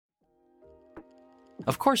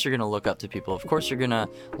of course you're going to look up to people. Of course you're going to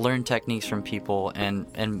learn techniques from people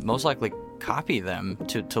and most likely copy them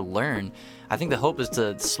to learn. I think the hope is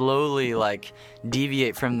to slowly like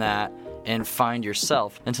deviate from that and find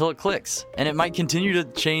yourself until it clicks. And it might continue to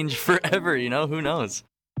change forever, who knows?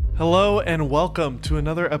 Hello and welcome to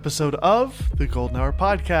another episode of the Golden Hour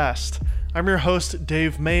Podcast. I'm your host,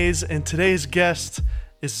 Dave Mays, and today's guest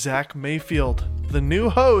is Zach Mayfield, the new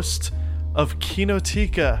host of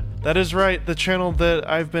Kinotika. That is right, the channel that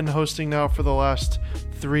I've been hosting now for the last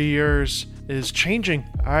 3 years is changing.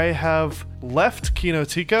 I have left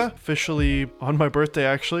Kinotika officially on my birthday,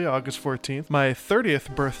 actually, August 14th, my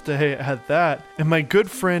 30th birthday at that, and my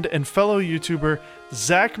good friend and fellow YouTuber,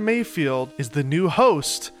 Zach Mayfield, is the new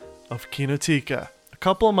host of Kinotika. A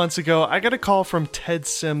couple of months ago, I got a call from Ted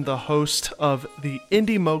Sim, the host of the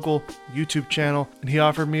Indie Mogul YouTube channel, and he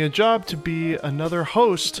offered me a job to be another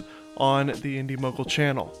host on the Indie Mogul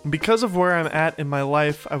channel. And because of where I'm at in my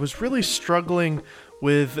life, I was really struggling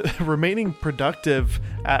with remaining productive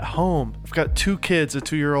at home. I've got 2 kids, a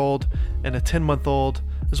 2-year-old and a 10-month-old,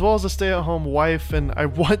 as well as a stay-at-home wife, and I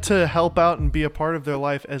want to help out and be a part of their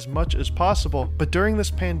life as much as possible. But during this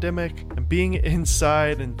pandemic and being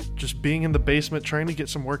inside and just being in the basement trying to get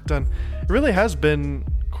some work done, it really has been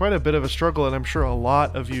quite a bit of a struggle, and I'm sure a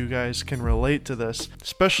lot of you guys can relate to this,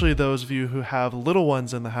 especially those of you who have little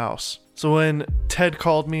ones in the house. So when Ted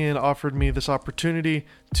called me and offered me this opportunity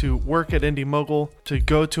to work at Indie Mogul, to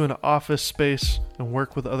go to an office space and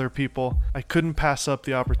work with other people, I couldn't pass up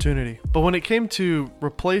the opportunity. But when it came to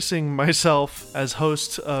replacing myself as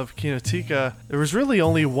host of Kinotika, there was really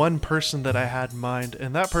only one person that I had in mind,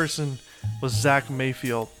 and that person was Zach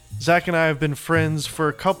Mayfield. Zach and I have been friends for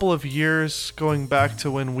a couple of years, going back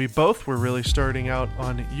to when we both were really starting out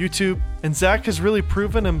on YouTube. And Zach has really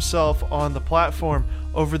proven himself on the platform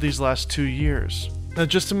over these last 2 years. Now,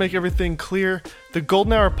 just to make everything clear, the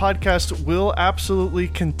Golden Hour Podcast will absolutely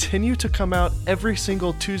continue to come out every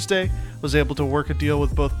single Tuesday. I was able to work a deal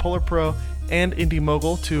with both Polar Pro and Indie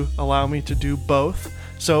Mogul to allow me to do both.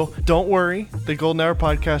 So don't worry, the Golden Hour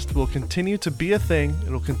Podcast will continue to be a thing.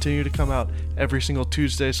 It'll continue to come out every single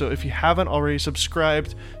Tuesday. So if you haven't already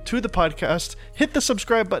subscribed to the podcast, hit the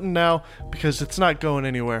subscribe button now because it's not going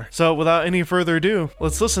anywhere. So without any further ado,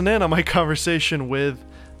 let's listen in on my conversation with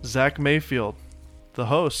Zach Mayfield, the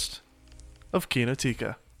host of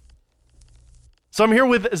Kinotika. So I'm here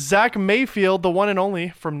with Zach Mayfield, the one and only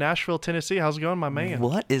from Nashville, Tennessee. How's it going, my man?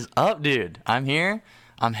 What is up, dude? I'm here.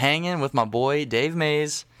 I'm hanging with my boy, Dave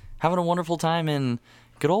Mays, having a wonderful time in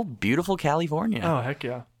good old beautiful California. Oh, heck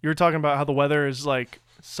yeah. You were talking about how the weather is like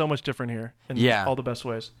so much different here in all the best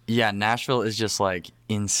ways. Yeah, Nashville is just like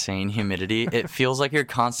insane humidity. It feels like you're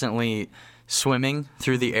constantly swimming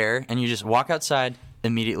through the air and you just walk outside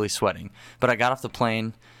immediately sweating. But I got off the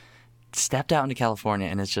plane, stepped out into California,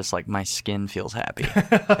 and it's just like my skin feels happy.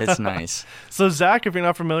 It's nice. So Zach, if you're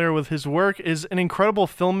not familiar with his work, is an incredible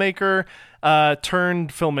filmmaker turned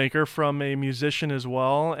filmmaker from a musician as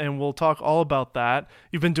well, and we'll talk all about that.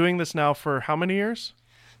 You've been doing this now for how many years?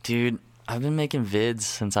 Dude, I've been making vids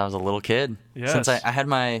since I was a little kid. Yes. Since I had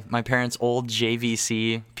my parents' old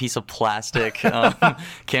JVC piece of plastic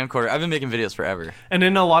camcorder. I've been making videos forever. And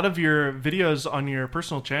in a lot of your videos on your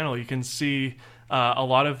personal channel, you can see a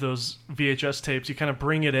lot of those VHS tapes. You kind of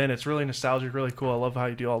bring it in. It's really nostalgic, really cool. I love how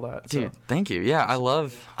you do all that. Dude, thank you. Yeah, I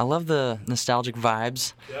love the nostalgic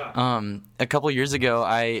vibes. Yeah. A couple of years ago,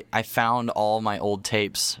 I found all my old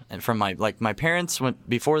tapes from my parents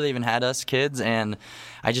before they even had us kids, and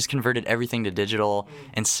I just converted everything to digital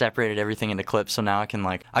and separated everything into clips. So now I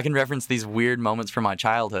can reference these weird moments from my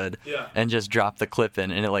childhood and just drop the clip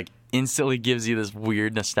in, and it instantly gives you this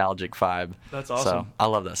weird nostalgic vibe. That's awesome. So I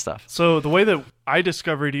love that stuff. So the way that I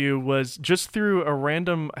discovered you was just through a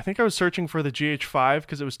random, I think I was searching for the GH5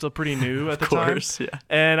 because it was still pretty new at the time. Of course, yeah.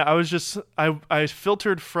 And I was just, I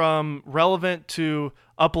filtered from relevant to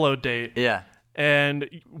upload date. Yeah. And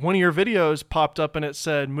one of your videos popped up and it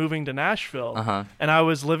said moving to Nashville. Uh-huh. And I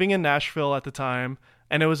was living in Nashville at the time,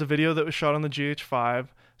 and it was a video that was shot on the GH5.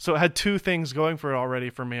 So it had 2 things going for it already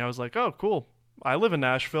for me. I was like, oh, cool. I live in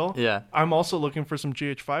Nashville. Yeah. I'm also looking for some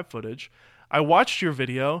GH5 footage. I watched your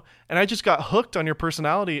video, and I just got hooked on your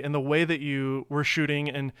personality and the way that you were shooting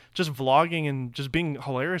and just vlogging and just being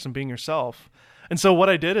hilarious and being yourself. And so what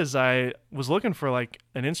I did is I was looking for like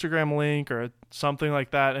an Instagram link or something like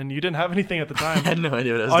that, and you didn't have anything at the time. I had no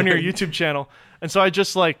idea what I was on doing. your YouTube channel. And so I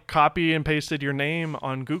just copy and pasted your name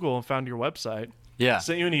on Google and found your website. Yeah.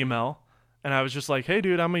 Sent you an email. And I was just like, hey,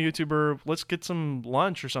 dude, I'm a YouTuber. Let's get some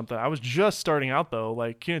lunch or something. I was just starting out, though.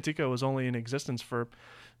 Kinotika was only in existence for,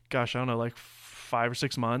 gosh, I don't know, 5 or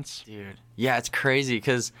 6 months. Dude. Yeah, it's crazy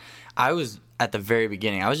because I was at the very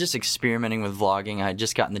beginning. I was just experimenting with vlogging. I had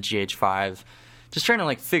just gotten the GH5, just trying to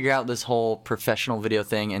like figure out this whole professional video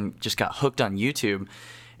thing, and just got hooked on YouTube.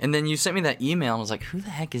 And then you sent me that email and I was like, who the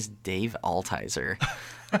heck is Dave Altizer?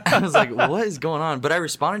 I was like, what is going on? But I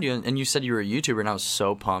responded to you and you said you were a YouTuber, and I was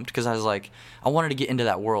so pumped because I was like, I wanted to get into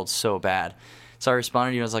that world so bad. So I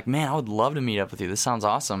responded to you and I was like, man, I would love to meet up with you. This sounds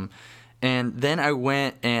awesome. And then I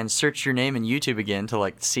went and searched your name in YouTube again to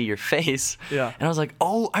like see your face. Yeah. And I was like,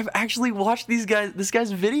 oh, I've actually watched this guy's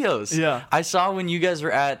videos. Yeah. I saw when you guys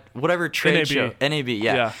were at whatever trade NAB. show. NAB,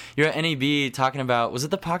 yeah. Yeah. You're at NAB talking about, was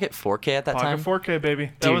it the Pocket 4K at that time? Pocket 4K, baby.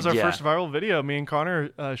 That Dude, was our yeah. first viral video. Me and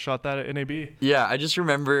Connor shot that at NAB. Yeah, I just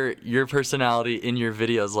remember your personality in your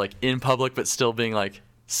videos, like in public, but still being like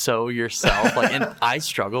so yourself. Like, and I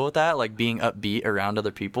struggle with that, like being upbeat around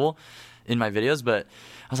other people in my videos. But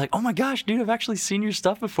I was like, oh my gosh, dude, I've actually seen your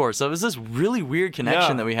stuff before. So it was this really weird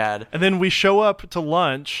connection that we had. And then we show up to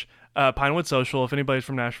lunch. Pinewood Social. If anybody's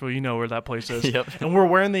from Nashville, you know where that place is. Yep. And we're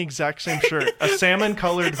wearing the exact same shirt, a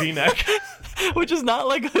salmon-colored V-neck. Which is not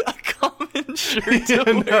like a common shirt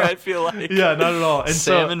to wear, I feel like. Yeah, not at all. And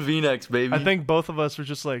salmon V-necks, baby. I think both of us were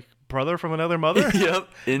just like brother from another mother. Yep,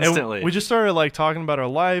 instantly. And we just started like talking about our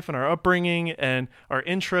life and our upbringing and our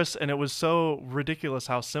interests, and it was so ridiculous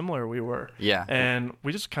how similar we were. Yeah. And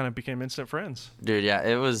we just kind of became instant friends. Dude, yeah,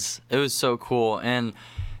 it was so cool. And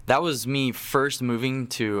that was me first moving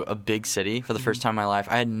to a big city for the first time in my life.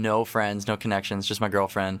 I had no friends, no connections, just my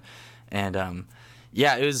girlfriend. And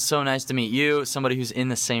yeah, it was so nice to meet you, somebody who's in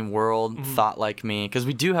the same world, thought like me, because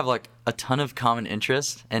we do have like a ton of common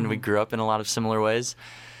interests, and we grew up in a lot of similar ways.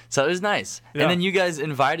 So it was nice. Yeah. And then you guys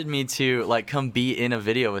invited me to like come be in a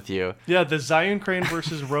video with you. Yeah, the Zion Crane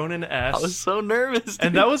versus Ronan S. I was so nervous, dude.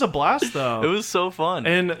 And that was a blast, though. It was so fun.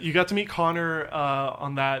 And you got to meet Connor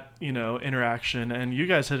on that, interaction, and you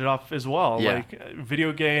guys hit it off as well. Yeah. Like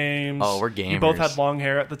video games. Oh, we're gamers. You both had long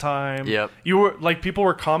hair at the time. Yep. You were like, people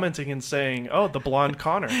were commenting and saying, "Oh, the blonde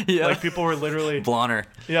Connor." Yeah. Like people were literally. Blonner.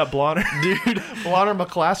 Yeah, blonner, Dude. blonner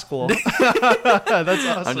McClassical. That's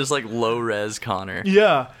awesome. I'm just like low res Connor.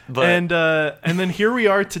 Yeah, But- and then here we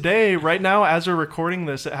are today. Right now, as we're recording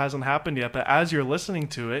this, it hasn't happened yet. But as you're listening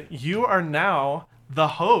to it, you are now the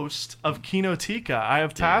host of Kinotika. I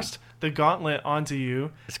have passed the gauntlet onto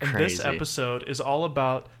you. It's and crazy. this episode is all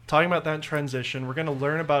about talking about that transition. We're going to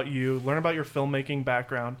learn about you, learn about your filmmaking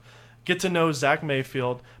background, get to know Zach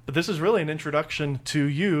Mayfield. But this is really an introduction to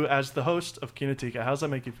you as the host of Kinotika. How does that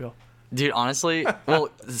make you feel? Dude, honestly, well,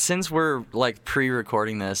 since we're like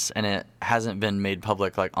pre-recording this and it hasn't been made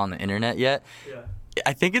public like on the internet yet, Yeah.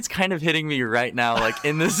 I think it's kind of hitting me right now, like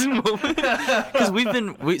in this moment, because we've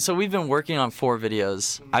been working on 4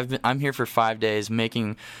 videos. I'm here for 5 days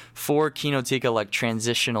making 4 Kinotika like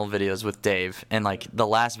transitional videos with Dave, and like the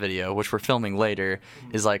last video, which we're filming later,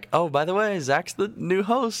 is like, oh, by the way, Zach's the new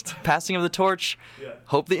host, passing of the torch. Yeah.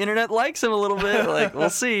 Hope the internet likes him a little bit. Like we'll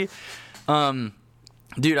see.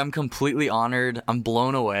 Dude, I'm completely honored. I'm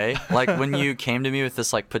blown away. Like when you came to me with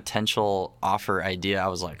this like potential offer idea, I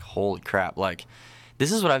was like, holy crap, like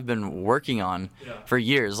this is what I've been working on for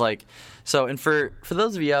years. Like, so, and for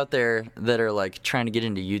those of you out there that are like trying to get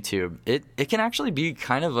into YouTube, it can actually be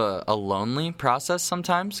kind of a lonely process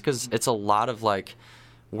sometimes, because it's a lot of like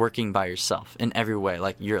working by yourself in every way.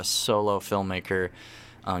 Like you're a solo filmmaker.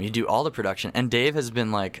 You do all the production, and Dave has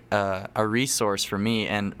been like a resource for me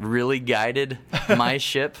and really guided my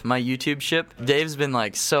ship, my YouTube ship. Dave's been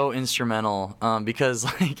like so instrumental because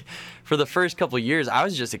like for the first couple of years, I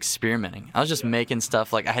was just experimenting. I was just making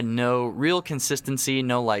stuff. Like I had no real consistency,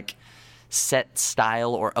 no like set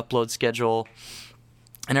style or upload schedule.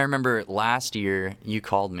 And I remember last year you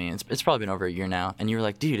called me. It's probably been over a year now, and you were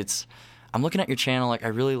like, "Dude, I'm looking at your channel, like I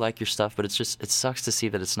really like your stuff, but it sucks to see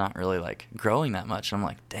that it's not really like growing that much." And I'm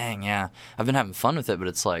like, dang, yeah, I've been having fun with it, but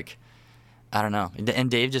it's like, I don't know.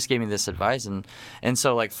 And Dave just gave me this advice, and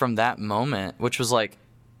so like from that moment, which was like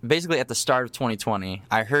basically at the start of 2020,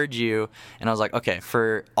 I heard you, and I was like, okay,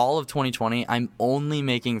 for all of 2020, I'm only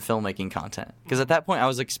making filmmaking content, because at that point I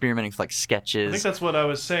was experimenting with like sketches. I think that's what I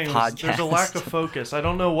was saying. There's a lack of focus. I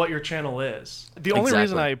don't know what your channel is. The only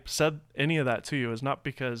reason I said any of that to you is not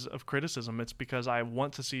because of criticism. It's because I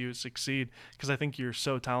want to see you succeed, because I think you're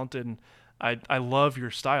so talented, and I love your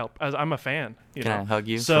style. I'm a fan. Can I hug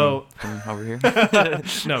you so, from over here?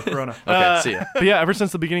 No, Corona. Okay, see ya. But yeah, ever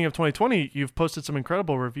since the beginning of 2020, you've posted some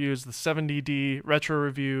incredible reviews. The 70D retro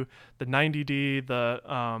review, the 90D,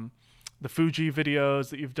 the Fuji videos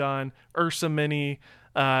that you've done, Ursa Mini,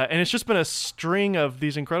 and it's just been a string of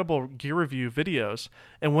these incredible gear review videos.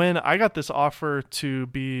 And when I got this offer to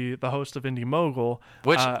be the host of Indie Mogul,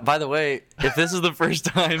 which, by the way, if this is the first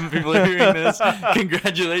time people are hearing this,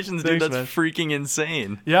 congratulations, dude. Thanks, that's freaking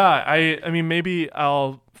insane. Yeah, I mean, maybe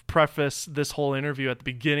I'll preface this whole interview at the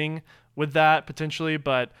beginning with that potentially,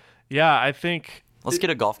 but yeah, I think... Let's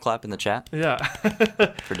get a golf clap in the chat. Yeah.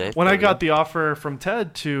 For Dave. When I got the offer from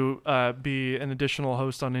Ted to be an additional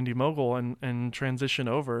host on Indie Mogul and transition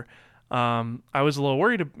over, I was a little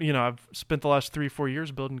worried. I've spent the last 3-4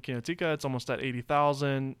 years building Kinotika. It's almost at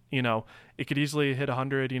 80,000. It could easily hit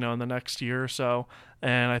 100, in the next year or so.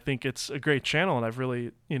 And I think it's a great channel, and I've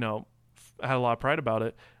really, had a lot of pride about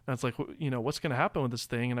it. And it's like, what's going to happen with this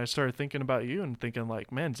thing? And I started thinking about you and thinking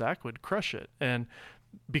like, man, Zach would crush it. And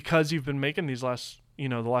because you've been making these the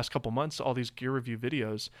last couple months, all these gear review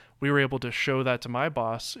videos, we were able to show that to my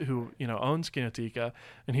boss who, owns Kinotika,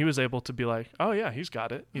 and he was able to be like, oh yeah, he's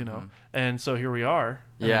got it, And so here we are.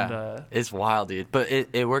 Yeah. And, it's wild, dude. But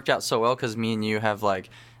it worked out so well because me and you have like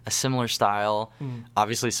a similar style,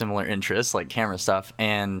 obviously similar interests, like camera stuff,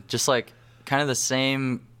 and just like kind of the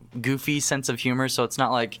same goofy sense of humor. So it's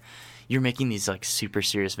not like you're making these like super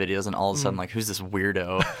serious videos and all of a sudden like, who's this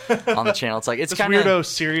weirdo on the channel? It's like, it's kind of weirdo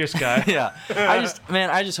serious guy. Yeah.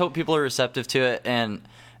 I just hope people are receptive to it. And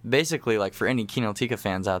basically, like, for any Kinotika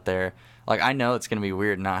fans out there, like, I know it's going to be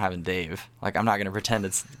weird not having Dave. Like, I'm not going to pretend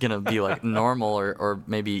it's going to be like normal or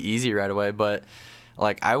maybe easy right away, but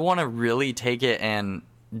like, I want to really take it and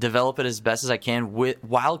develop it as best as I can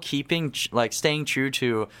while keeping staying true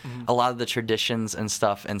to a lot of the traditions and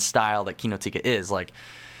stuff and style that Kinotika is. Like,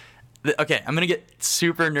 okay, I'm going to get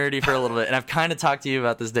super nerdy for a little bit, and I've kind of talked to you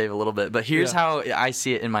about this, Dave, a little bit, but here's how I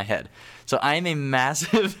see it in my head. So I am a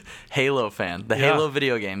massive Halo fan. The Halo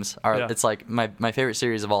video games it's like my favorite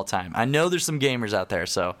series of all time. I know there's some gamers out there,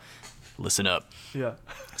 so listen up. Yeah.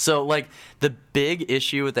 So, like, the big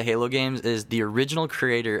issue with the Halo games is the original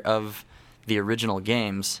creator of the original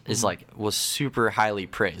games was super highly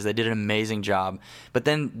praised. They did an amazing job, but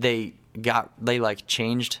then they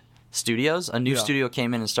changed studios. A new studio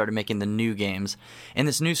came in and started making the new games, and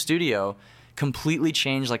this new studio completely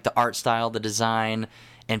changed like the art style, the design,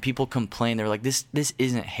 and people complained. They were like, this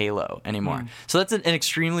isn't Halo anymore. So that's an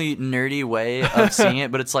extremely nerdy way of seeing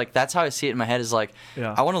it, but it's like, that's how I see it in my head, is like,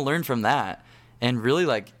 I want to learn from that and really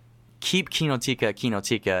like keep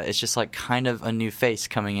Kinotika. It's just like kind of a new face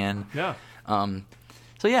coming in.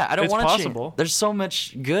 So yeah, I don't want to change. There's so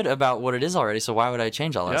much good about what it is already, so why would I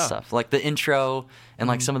change all that stuff? Like the intro and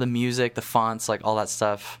like some of the music, the fonts, like all that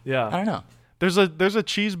stuff. Yeah. I don't know. There's a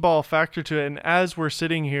cheese ball factor to it, and as we're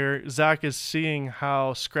sitting here, Zach is seeing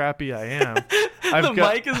how scrappy I am.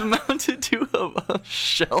 Mic is mounted to a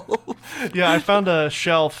shelf. Yeah, I found a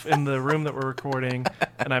shelf in the room that we're recording,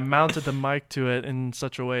 and I mounted the mic to it in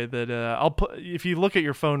such a way that I'll put. If you look at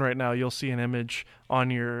your phone right now, you'll see an image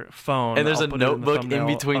on your phone. And there's a notebook in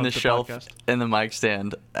between the shelf and the mic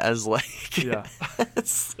stand as like. Yeah,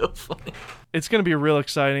 it's so funny. It's going to be real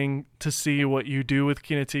exciting to see what you do with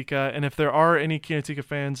Kinotika. And if there are any Kinotika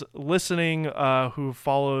fans listening who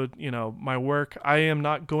followed, my work, I am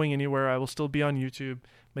not going anywhere. I will still be on YouTube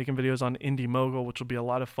making videos on Indie Mogul, which will be a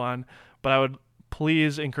lot of fun. But I would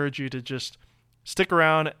please encourage you to just stick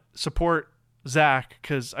around, support Zach,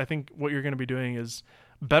 because I think what you're going to be doing is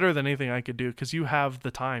better than anything I could do, because you have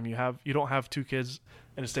the time. You don't have 2 kids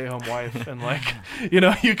and a stay-at-home wife, and like,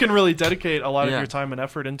 you can really dedicate a lot of your time and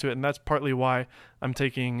effort into it. And that's partly why I'm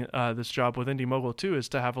taking this job with Indie Mogul too, is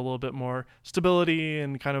to have a little bit more stability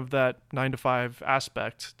and kind of that 9-to-5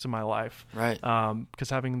 aspect to my life. Right. Because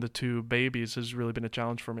having the 2 babies has really been a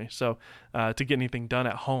challenge for me. So to get anything done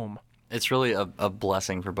at home. It's really a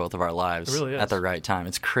blessing for both of our lives. It really is. At the right time.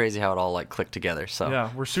 It's crazy how it all like clicked together. So yeah,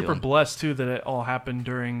 we're super blessed too that it all happened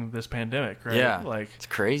during this pandemic, right? Yeah, like it's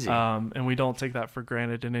crazy. And we don't take that for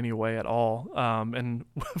granted in any way at all. And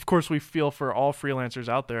of course, we feel for all freelancers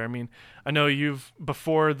out there. I mean, I know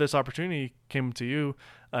before this opportunity came to you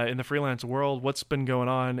in the freelance world, what's been going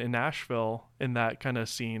on in Nashville in that kind of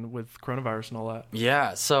scene with coronavirus and all that?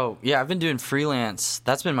 Yeah, so I've been doing freelance.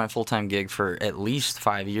 That's been my full-time gig for at least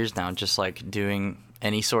 5 years now, just like doing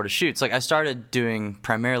any sort of shoots. Like I started doing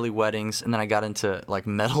primarily weddings, and then I got into like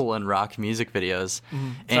metal and rock music videos.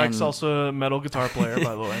 Mm-hmm. Zach's also a metal guitar player,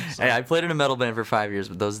 by the way. So. Hey, I played in a metal band for 5 years,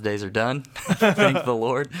 but those days are done. Thank the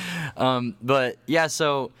Lord. But yeah,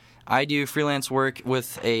 so I do freelance work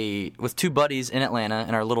with 2 buddies in Atlanta,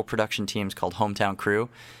 and our little production team's called Hometown Crew,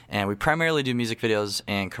 and we primarily do music videos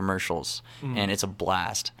and commercials, and it's a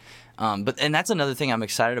blast. And that's another thing I'm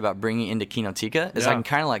excited about bringing into Kinotika is I can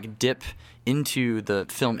kind of like dip into the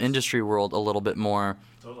film industry world a little bit more.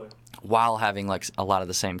 Totally. While having like a lot of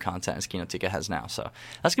the same content as Kinotika has now. So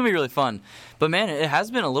that's going to be really fun. But man, it has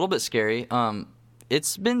been a little bit scary.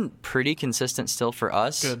 It's been pretty consistent still for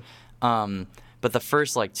us. Good. But the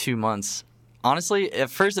first like 2 months, honestly, at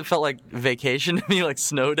first it felt like vacation to me, like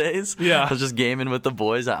snow days. Yeah. I was just gaming with the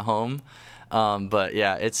boys at home. But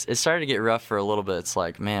yeah, it started to get rough for a little bit. It's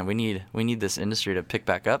like, man, we need this industry to pick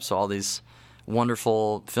back up so all these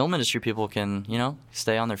wonderful film industry people can,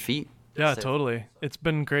 stay on their feet. Yeah, totally. It's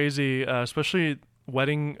been crazy, especially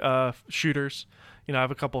wedding shooters. I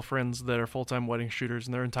have a couple of friends that are full-time wedding shooters,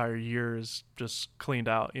 and their entire year is just cleaned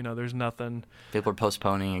out. There's nothing. People are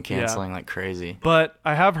postponing and canceling like crazy. But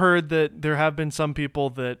I have heard that there have been some people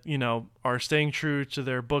that, are staying true to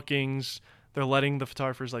their bookings. They're letting the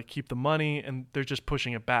photographers like keep the money, and they're just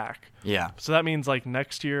pushing it back. Yeah. So that means like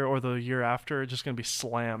next year or the year after, it's just going to be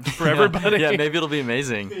slammed for everybody. Yeah, maybe it'll be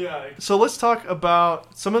amazing. Yeah. So let's talk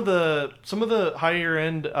about some of the higher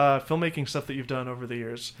end filmmaking stuff that you've done over the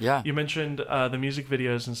years. Yeah. You mentioned the music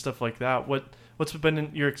videos and stuff like that. What's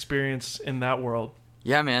been your experience in that world?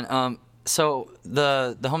 Yeah, man. So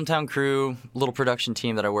the Hometown Crew little production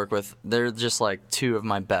team that I work with, they're just like two of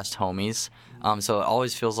my best homies. So it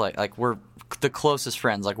always feels like we're the closest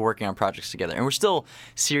friends, like working on projects together, and we're still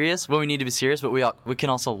serious when we need to be serious, but we can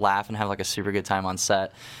also laugh and have like a super good time on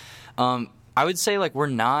set. I would say like we're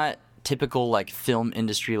not typical like film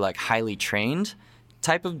industry like highly trained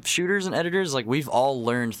type of shooters and editors. Like we've all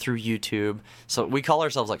learned through YouTube, so we call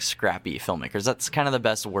ourselves like scrappy filmmakers. That's kind of the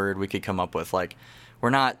best word we could come up with. Like we're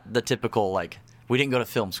not the typical like we didn't go to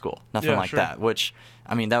film school, nothing like that. Which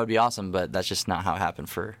I mean that would be awesome, but that's just not how it happened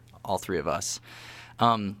for all three of us.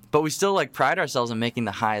 But we still like pride ourselves in making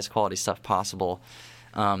the highest quality stuff possible.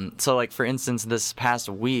 So like for instance, this past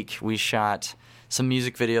week we shot some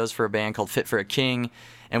music videos for a band called Fit for a King,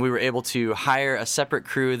 and we were able to hire a separate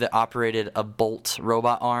crew that operated a Bolt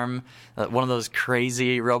robot arm, one of those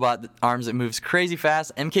crazy robot arms that moves crazy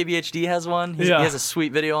fast. MKBHD has one. He has a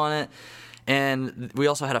sweet video on it. And we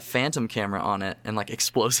also had a Phantom camera on it and like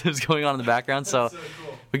explosives going on in the background. So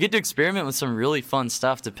cool. We get to experiment with some really fun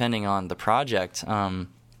stuff depending on the project.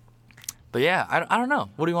 But yeah, I don't know.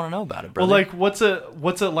 What do you want to know about it, brother? Well, like what's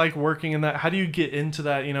it like working in that? How do you get into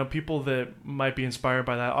that? People that might be inspired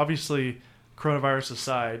by that. Obviously, coronavirus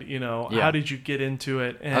aside, how did you get into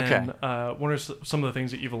it? And what are some of the things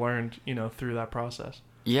that you've learned, through that process?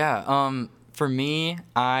 Yeah. For me,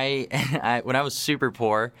 I when I was super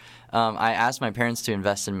poor, I asked my parents to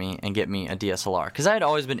invest in me and get me a DSLR because I had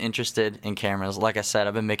always been interested in cameras. Like I said,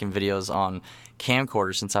 I've been making videos on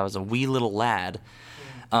camcorders since I was a wee little lad.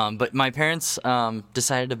 But my parents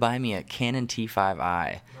decided to buy me a Canon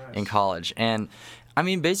T5i in college. And, I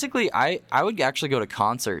mean, basically, I would actually go to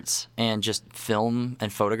concerts and just film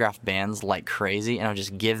and photograph bands like crazy, and I would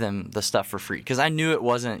just give them the stuff for free because I knew it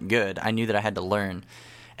wasn't good. I knew that I had to learn.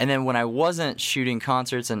 And then when I wasn't shooting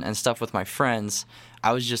concerts and stuff with my friends,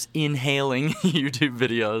 I was just inhaling YouTube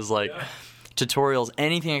videos, like tutorials,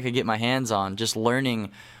 anything I could get my hands on, just learning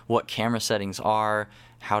what camera settings are,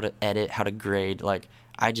 how to edit, how to grade. Like,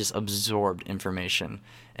 I just absorbed information.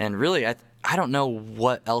 And really, I don't know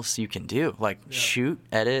what else you can do. Like, shoot,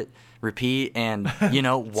 edit, repeat, and,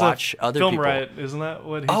 watch other film people. Riot, isn't that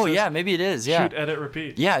what he says? Yeah, maybe it is, yeah. Shoot, edit,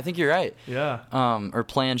 repeat. Yeah, I think you're right. Yeah. Or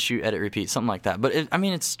plan, shoot, edit, repeat, something like that. But,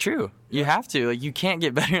 it's true. You have to. Like, you can't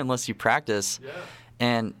get better unless you practice. Yeah.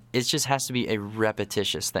 And it just has to be a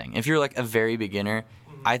repetitious thing. If you're, like, a very beginner,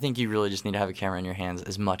 I think you really just need to have a camera in your hands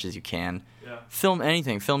as much as you can. Yeah. Film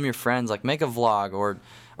anything. Film your friends. Like, make a vlog or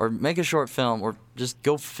make a short film or just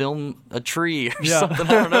go film a tree or something. I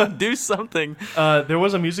don't know. Do something. There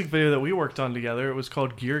was a music video that we worked on together. It was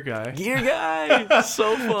called Gear Guy. Gear Guy!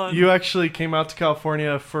 So fun. You actually came out to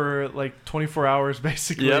California for like 24 hours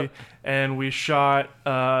basically, and we shot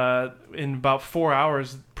in about 4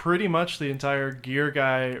 hours pretty much the entire Gear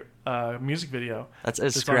Guy music video. That's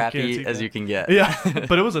as scrappy as you can get. Yeah,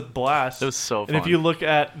 but it was a blast. It was so fun. And if you look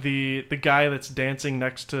at the guy that's dancing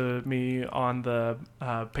next to me on the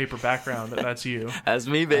paper background, that's you. That's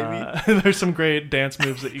me, baby. There's some great dance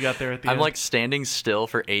moves that you got there at the end. I'm like standing still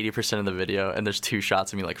for 80% of the video, and there's 2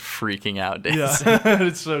 shots of me like freaking out dancing. Yeah,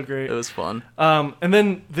 it's so great. It was fun. And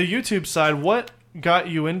then the YouTube side, what got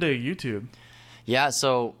you into YouTube? Yeah,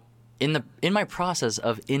 so in my process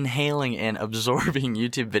of inhaling and absorbing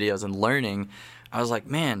YouTube videos and learning, I was like,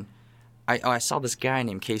 man, I saw this guy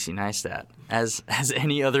named Casey Neistat, as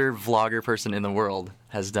any other vlogger person in the world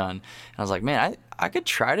has done. And I was like, man, I could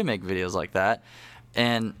try to make videos like that.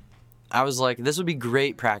 And I was like, this would be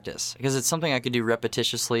great practice because it's something I could do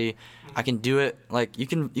repetitiously. I can do it like you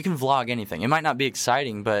can vlog anything. It might not be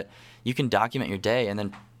exciting, but you can document your day and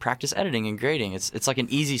then practice editing and grading. It's like an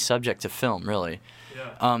easy subject to film, really.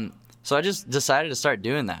 Yeah. So I just decided to start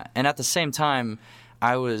doing that. And at the same time,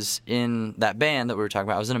 I was in that band that we were talking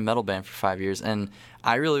about. I was in a metal band for 5 years, and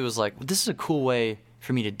I really was like, this is a cool way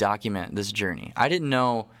for me to document this journey. I didn't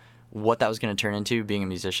know what that was going to turn into, being a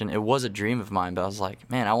musician. It was a dream of mine, but I was like,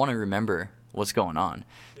 man, I want to remember what's going on.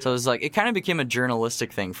 So it was like, it kind of became a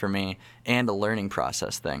journalistic thing for me and a learning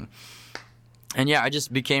process thing. And yeah, I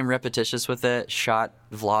just became repetitious with it, shot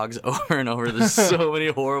vlogs over and over. There's so many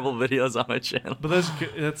horrible videos on my channel. But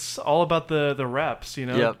that's all about the reps, you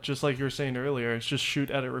know? Yep. Just like you were saying earlier, it's just shoot,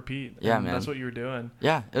 edit, repeat. Yeah, and man. That's what you were doing.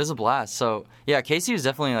 Yeah, it was a blast. So yeah, Casey was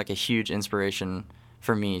definitely like a huge inspiration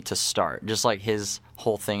for me to start. Just like his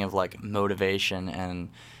whole thing of like motivation and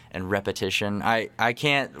repetition. I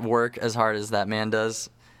can't work as hard as that man does.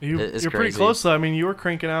 You're crazy. pretty close though. I mean, you were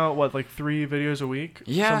cranking out like 3 videos a week.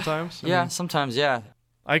 Yeah, sometimes. Sometimes. Yeah.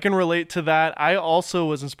 I can relate to that. I also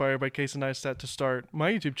was inspired by Casey Neistat to start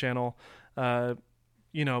my YouTube channel.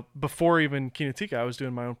 Before even Kinetica, I was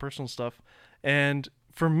doing my own personal stuff, and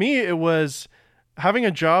for me, it was having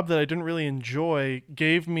a job that I didn't really enjoy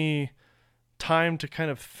gave me time to kind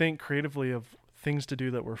of think creatively of things to do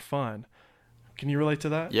that were fun. Can you relate to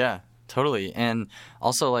that? Yeah, totally. And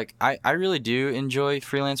also, like, I really do enjoy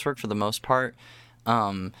freelance work for the most part.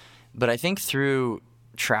 But I think through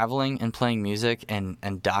traveling and playing music and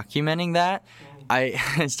documenting that,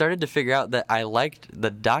 I started to figure out that I liked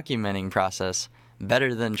the documenting process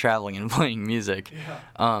better than traveling and playing music.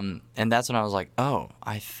 Yeah. And that's when I was like, oh,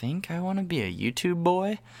 I think I want to be a YouTube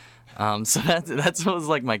boy. So that's what was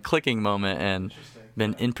like my clicking moment, and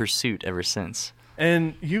been in pursuit ever since.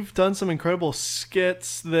 And you've done some incredible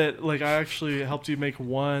skits that, like, I actually helped you make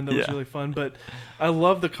one that was really fun. But I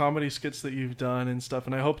love the comedy skits that you've done and stuff.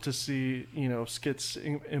 And I hope to see, skits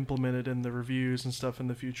implemented in the reviews and stuff in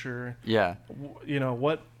the future. Yeah.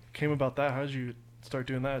 What came about that? How did you start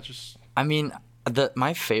doing that? I mean,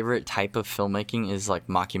 my favorite type of filmmaking is like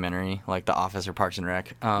mockumentary, like The Office or Parks and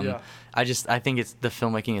Rec. I think the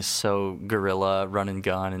filmmaking is so guerrilla, run and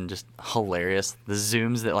gun, and just hilarious. The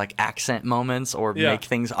zooms that like accent moments or make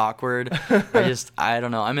things awkward. I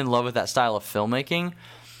don't know. I'm in love with that style of filmmaking.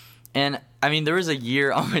 And I mean, there was a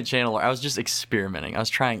year on my channel where I was just experimenting. I was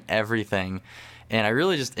trying everything. And I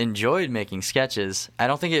really just enjoyed making sketches. I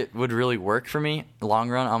don't think it would really work for me long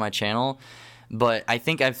run on my channel. But I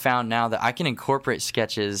think I've found now that I can incorporate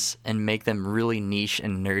sketches and make them really niche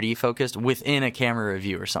and nerdy focused within a camera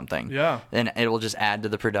review or something. Yeah. And it will just add to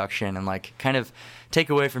the production and like kind of take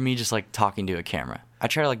away from me just like talking to a camera. I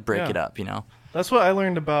try to like break it up, That's what I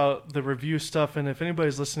learned about the review stuff. And if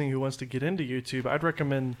anybody's listening who wants to get into YouTube, I'd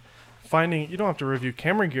recommend you don't have to review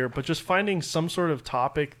camera gear, but just finding some sort of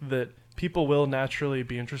topic that people will naturally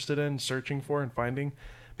be interested in, searching for and finding.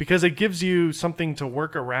 Because it gives you something to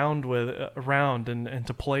work around and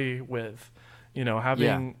to play with,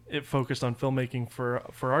 having it focused on filmmaking for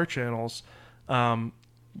our channels.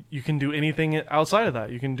 You can do anything outside of that.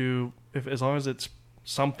 You can do, as long as it's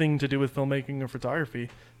something to do with filmmaking or photography,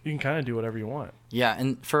 you can kind of do whatever you want. Yeah,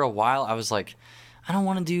 and for a while I was like, I don't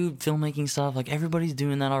want to do filmmaking stuff. Like, everybody's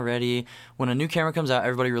doing that already. When a new camera comes out,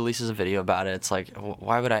 everybody releases a video about it. It's like,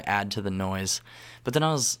 why would I add to the noise? But then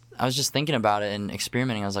I was just thinking about it and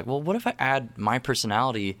experimenting. I was like, well, what if I add my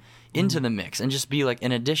personality into the mix and just be like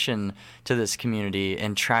an addition to this community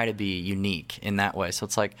and try to be unique in that way? So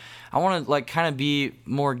it's like, I want to like kind of be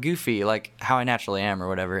more goofy, like how I naturally am or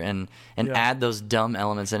whatever, and add those dumb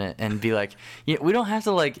elements in it and be like, we don't have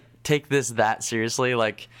to like take this that seriously.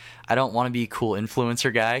 Like, I don't want to be a cool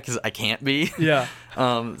influencer guy because I can't be. Yeah.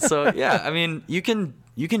 So yeah, I mean, you can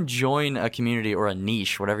join a community or a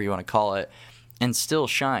niche, whatever you want to call it, and still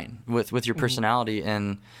shine with your personality.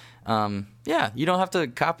 And you don't have to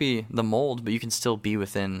copy the mold, but you can still be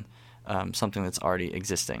within something that's already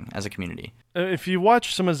existing as a community. If you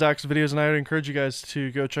watch some of Zach's videos, and I would encourage you guys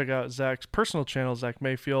to go check out Zach's personal channel, Zach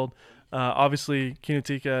Mayfield. Obviously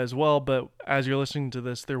Kinetica as well, but as you're listening to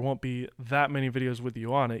this, there won't be that many videos with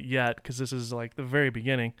you on it yet, because this is like the very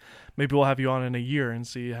beginning. Maybe we'll have you on in a year and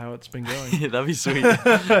see how it's been going. Yeah, that'd be sweet.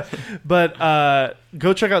 But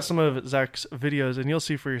go check out some of Zach's videos and you'll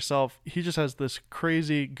see for yourself. He just has this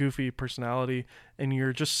crazy, goofy personality, and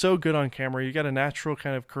you're just so good on camera. You got a natural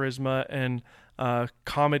kind of charisma and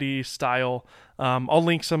comedy style. I'll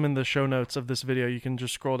link some in the show notes of this video. You can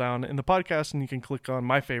just scroll down in the podcast and you can click on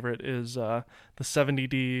my favorite is the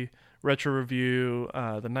 70D retro review,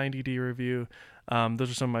 the 90D review. Those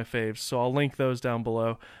are some of my faves, so I'll link those down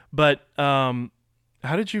below. But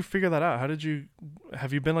How did you figure that out?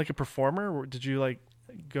 Have you been like a performer? Or did you like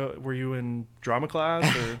were you in drama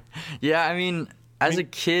class or? Yeah, I mean, as a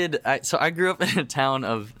kid, I grew up in a town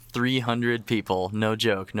of 300 people, no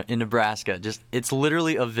joke, in Nebraska. It's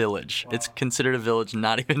literally a village. Wow. It's considered a village,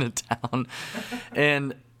 not even a town.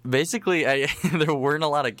 And basically, there weren't a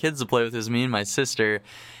lot of kids to play with. It was me and my sister,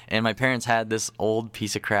 and my parents had this old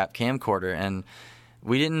piece of crap camcorder, and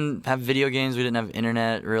we didn't have video games. We didn't have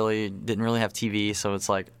internet, really. Didn't really have TV. So it's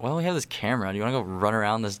like, well, we have this camera. Do you want to go run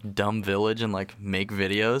around this dumb village and, like, make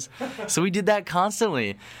videos? So we did that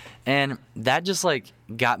constantly. And that just, like,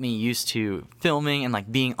 got me used to filming and,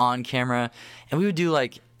 like, being on camera. And we would do,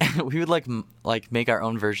 like, make our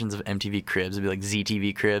own versions of MTV Cribs. It'd be, like,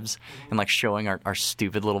 ZTV Cribs and, like, showing our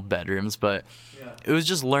stupid little bedrooms. But it was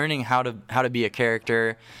just learning how to be a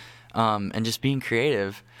character and just being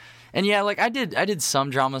creative. And yeah, like I did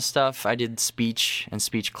some drama stuff. I did speech and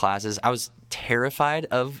speech classes. I was terrified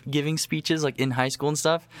of giving speeches like in high school and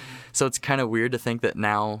stuff. So it's kind of weird to think that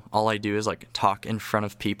now all I do is like talk in front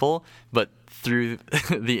of people, but through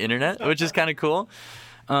the internet, which is kind of cool.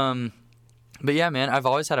 But yeah, man, I've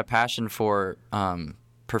always had a passion for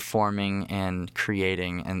performing and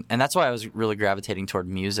creating, and that's why I was really gravitating toward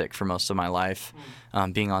music for most of my life.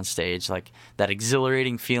 Being on stage, like that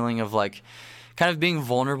exhilarating feeling of like kind of being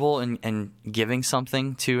vulnerable and giving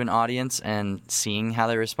something to an audience and seeing how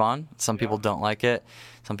they respond. Some people don't like it.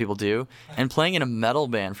 Some people do. And playing in a metal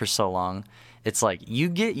band for so long, it's like you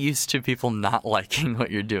get used to people not liking what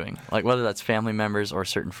you're doing. Like whether that's family members or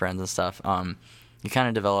certain friends and stuff, you kind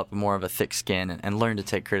of develop more of a thick skin and learn to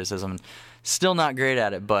take criticism. Still not great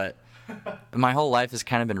at it, but my whole life has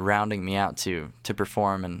kind of been rounding me out to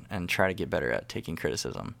perform and try to get better at taking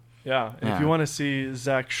criticism. Yeah, and if you want to see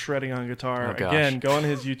Zach shredding on guitar, again, go on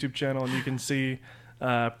his YouTube channel and you can see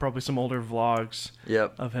probably some older vlogs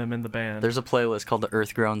of him in the band. There's a playlist called the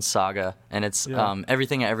Earthgrown Saga, and it's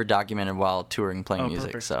everything I ever documented while touring playing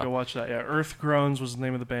music. Perfect. So go watch that. Yeah, Earthgroans was the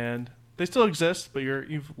name of the band. They still exist, but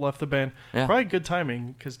you've left the band. Yeah. Probably good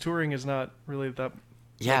timing because touring is not really that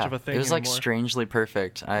much of a thing it was anymore. Like strangely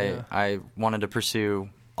perfect. I wanted to pursue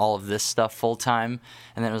all of this stuff full time,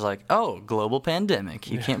 and then it was like, oh, global pandemic,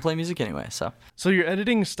 you can't play music anyway. So your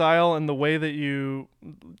editing style and the way that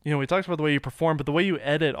we talked about the way you perform, but the way you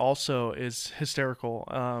edit also is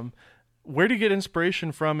hysterical. Where do you get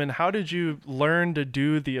inspiration from, and how did you learn to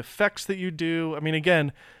do the effects that you do? I mean,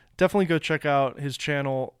 again, definitely go check out his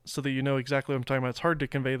channel so that you know exactly what I'm talking about. It's hard to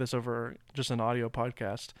convey this over just an audio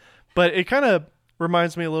podcast, but it kind of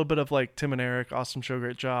reminds me a little bit of like Tim and Eric, Awesome Show,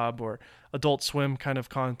 Great Job, or Adult Swim kind of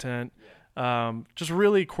content. Just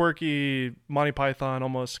really quirky Monty Python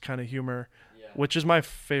almost kind of humor, which is my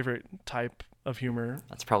favorite type of humor.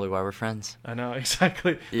 That's probably why we're friends. I know,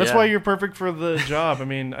 exactly. That's why you're perfect for the job. I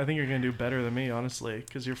mean, I think you're going to do better than me, honestly,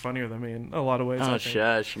 because you're funnier than me in a lot of ways. Oh,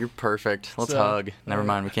 shush. You're perfect. Let's hug. Never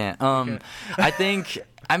mind, we can't. I think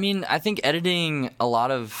editing a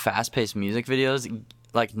lot of fast-paced music videos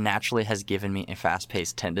like naturally has given me a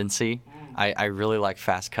fast-paced tendency. I really like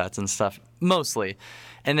fast cuts and stuff, mostly.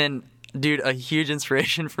 And then, dude, a huge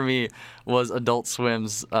inspiration for me was Adult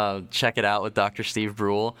Swim's Check It Out with Dr. Steve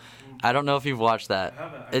Brule. I don't know if you've watched that. I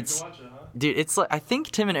haven't. I need to watch it, huh? Dude, it's like, I think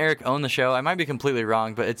Tim and Eric own the show. I might be completely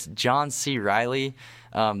wrong, but it's John C. Reilly,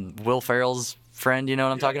 Will Ferrell's friend, you know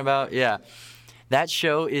what I'm talking about? Yeah. That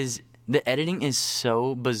show the editing is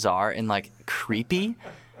so bizarre and like creepy.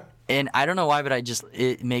 And I don't know why, but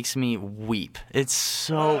it makes me weep. It's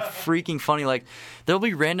so freaking funny. Like, there'll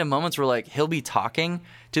be random moments where, like, he'll be talking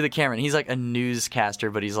to the camera, and he's, like, a newscaster,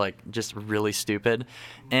 but he's, like, just really stupid.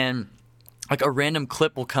 And, like, a random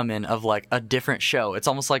clip will come in of, like, a different show. It's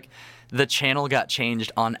almost like the channel got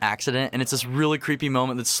changed on accident, and it's this really creepy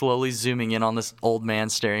moment that's slowly zooming in on this old man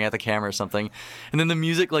staring at the camera or something. And then the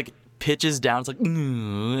music, like, pitches down, it's like,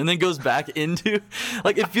 and then goes back into,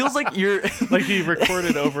 like, it feels like you're like he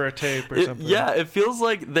recorded over a tape or something. Yeah, it feels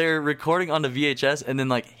like they're recording onto VHS and then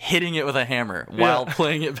like hitting it with a hammer while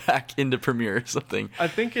playing it back into Premiere or something. I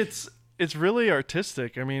think it's really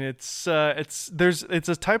artistic. I mean, it's a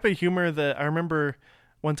type of humor that I remember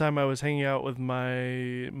one time I was hanging out with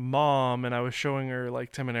my mom and I was showing her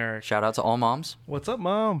like Tim and Eric. Shout out to all moms. What's up,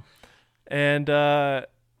 Mom? And I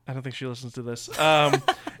don't think she listens to this.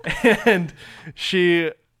 And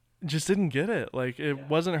she just didn't get it. Like, it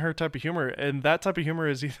wasn't her type of humor. And that type of humor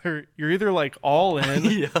is you're either like all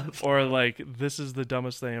in or like, this is the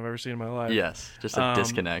dumbest thing I've ever seen in my life. Yes, just a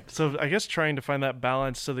disconnect. So I guess trying to find that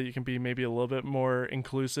balance so that you can be maybe a little bit more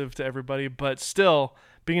inclusive to everybody, but still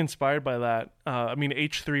being inspired by that. I mean,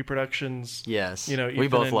 H3 Productions. Yes, you know, we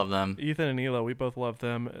both love them. Ethan and Ela, we both love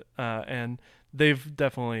them. And they've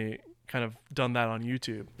definitely kind of done that on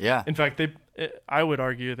YouTube. Yeah. In fact, I would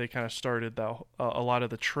argue they kind of started a lot of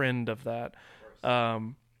the trend of that.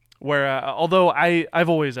 Where although I've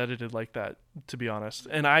always edited like that, to be honest,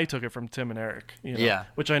 and I took it from Tim and Eric,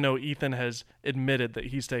 which I know Ethan has admitted that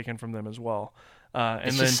he's taken from them as well. And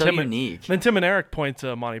it's then just so unique. Then Tim and Eric point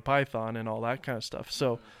to Monty Python and all that kind of stuff.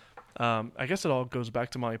 So I guess it all goes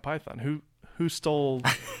back to Monty Python. Who stole?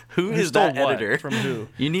 who is that editor from who?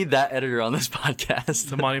 You need that editor on this podcast.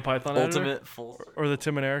 The Monty Python Ultimate editor? Or the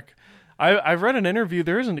Tim and Eric? I read an interview.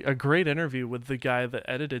 There is a great interview with the guy that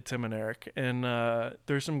edited Tim and Eric, and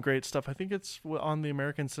there's some great stuff. I think it's on the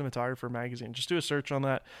American Cinematographer magazine. Just do a search on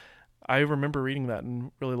that. I remember reading that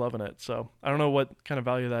and really loving it. So I don't know what kind of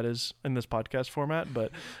value that is in this podcast format,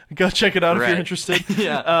 but go check it out if you're interested.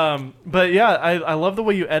 Yeah. But yeah, I love the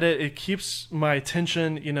way you edit. It keeps my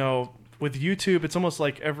attention. With YouTube, it's almost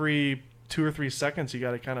like every 2 or 3 seconds you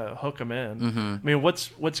got to kind of hook them in. Mm-hmm. I mean,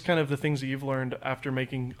 what's kind of the things that you've learned after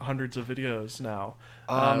making hundreds of videos now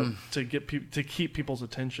to keep people's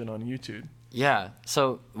attention on YouTube? Yeah.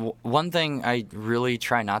 So one thing I really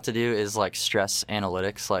try not to do is like stress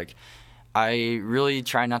analytics. Like I really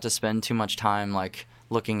try not to spend too much time like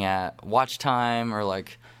looking at watch time or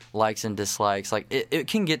like likes and dislikes. Like it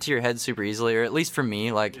can get to your head super easily, or at least for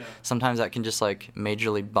me, like sometimes that can just like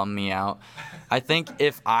majorly bum me out. I think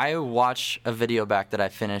if I watch a video back that I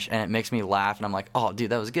finish and it makes me laugh and I'm like, oh dude,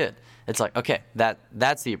 that was good, it's like, okay,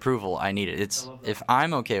 that's the approval I needed. It's if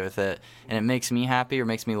I'm okay with it and it makes me happy or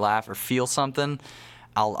makes me laugh or feel something,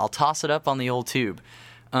 I'll toss it up on the old tube.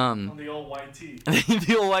 On the old YT.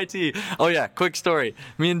 The old YT. Oh yeah, quick story.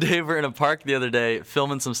 Me and Dave were in a park the other day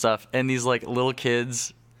filming some stuff, and these like little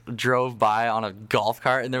kids drove by on a golf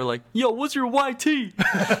cart and they were like, yo, what's your YT?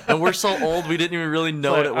 And we're so old we didn't even really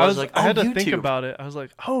know what it was. I had to think about it. I was like,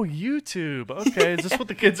 oh, YouTube. Okay, is this what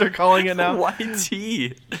the kids are calling it now?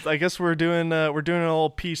 YT. I guess we're doing a little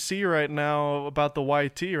PC right now about the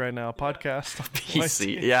YT right now, podcast.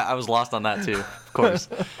 PC. YT. Yeah, I was lost on that too, of course.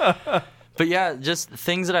 But yeah, just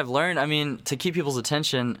things that I've learned. I mean, to keep people's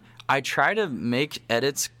attention, I try to make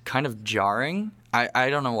edits kind of jarring. I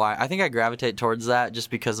don't know why. I think I gravitate towards that just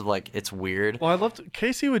because of like it's weird. Well,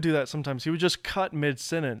 Casey would do that sometimes. He would just cut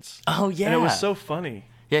mid-sentence. Oh yeah. And it was so funny.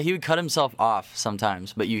 Yeah, he would cut himself off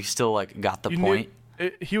sometimes, but you still like got the point.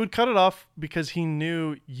 He would cut it off because he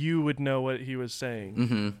knew you would know what he was saying.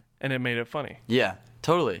 Mm-hmm. And it made it funny. Yeah,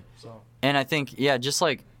 totally. So. And I think, yeah, just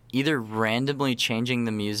like either randomly changing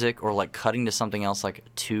the music or like cutting to something else like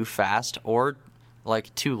too fast or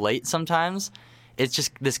like too late sometimes. It's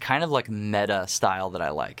just this kind of like meta style that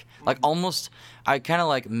I like. Like almost, I kind of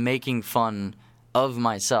like making fun of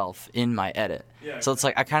myself in my edit. Yeah, so it's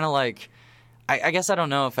like, I kind of like, I guess I don't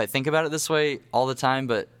know if I think about it this way all the time,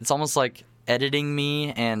 but it's almost like editing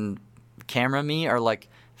me and camera me are like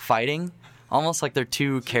fighting. Almost like they're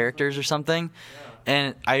two characters or something. Yeah.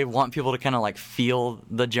 And I want people to kind of like feel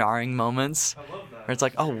the jarring moments. I love that. Where it's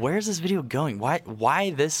like, oh, where's this video going?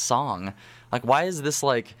 Why this song? Like, why is this,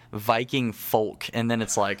 like, Viking folk, and then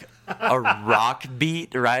it's, like, a rock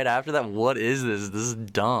beat right after that? What is this? This is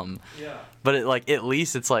dumb. Yeah. But, at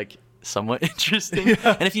least it's, like, somewhat interesting.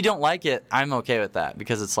 Yeah. And if you don't like it, I'm okay with that,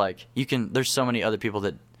 because it's, like, there's so many other people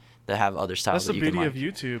that have other styles that you can like. That's the beauty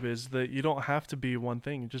of YouTube, is that you don't have to be one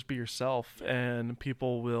thing. Just be yourself, and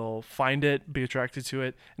people will find it, be attracted to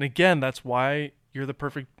it. And, again, that's why you're the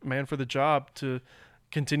perfect man for the job to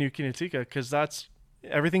continue Kinetica, because that's...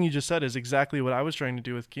 Everything you just said is exactly what I was trying to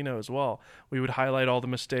do with Kino as well. We would highlight all the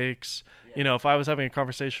mistakes. Yeah. You know, if I was having a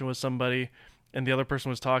conversation with somebody and the other person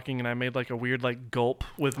was talking and I made like a weird like gulp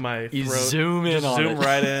with my throat. You zoom in on zoom it.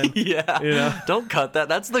 right in. Yeah. You know? Don't cut that.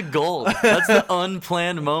 That's the gold. That's the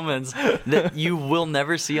unplanned moments that you will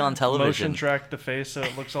never see on television. Motion track the face so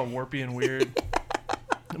it looks all warpy and weird.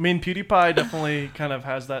 I mean, PewDiePie definitely kind of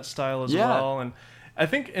has that style as well. And I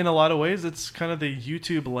think in a lot of ways it's kind of the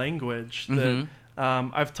YouTube language that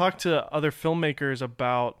I've talked to other filmmakers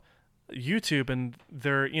about YouTube, and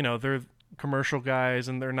they're commercial guys,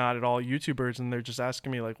 and they're not at all YouTubers, and they're just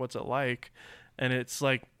asking me like, what's it like? And it's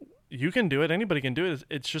like, you can do it. Anybody can do it.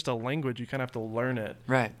 It's just a language. You kind of have to learn it.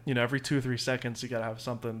 Right. You know, every 2 or 3 seconds, you got to have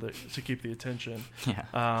something to keep the attention.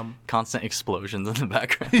 Yeah. Constant explosions in the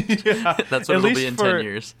background. Yeah. That's what it'll be in 10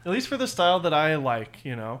 years. At least for the style that I like,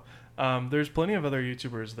 you know. There's plenty of other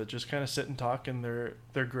YouTubers that just kind of sit and talk, and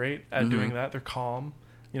they're great at doing that. They're calm.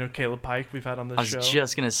 You know, Caleb Pike we've had on this show. I was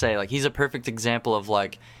just gonna say, like, he's a perfect example of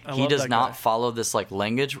like he does not follow this like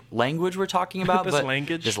language we're talking about. This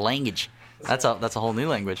language. That's a whole new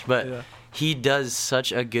language. But he does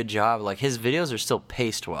such a good job. Like his videos are still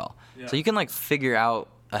paced well, so you can like figure out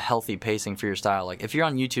a healthy pacing for your style. Like if you're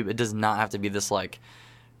on YouTube, it does not have to be this like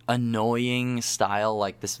annoying style,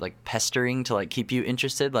 like this like pestering to like keep you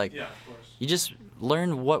interested. Like Yeah, of course. you just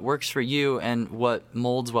learn what works for you and what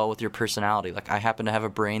molds well with your personality. Like I happen to have a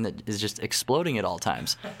brain that is just exploding at all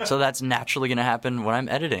times, so that's naturally going to happen when I'm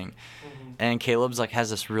editing. And Caleb's like has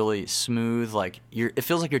this really smooth, like it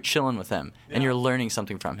feels like you're chilling with him and you're learning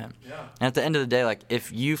something from him. Yeah. And at the end of the day, like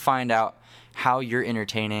if you find out how you're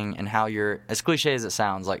entertaining and how you're, as cliche as it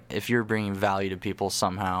sounds, like if you're bringing value to people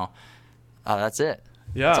somehow, that's it.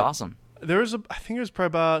 Yeah. It's awesome. There was I think it was probably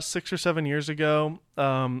about 6 or 7 years ago.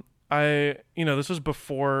 This was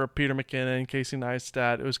before Peter McKinnon, Casey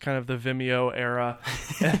Neistat. It was kind of the Vimeo era.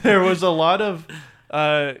 And there was a lot of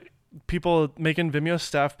people making Vimeo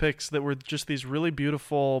staff picks that were just these really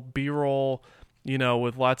beautiful B-roll,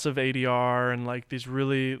 with lots of ADR and like these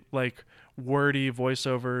really like wordy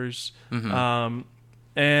voiceovers.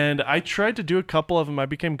 And I tried to do a couple of them. I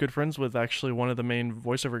became good friends with actually one of the main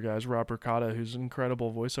voiceover guys, Rob Ricotta, who's an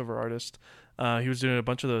incredible voiceover artist. He was doing a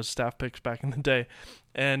bunch of those staff picks back in the day.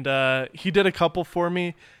 And he did a couple for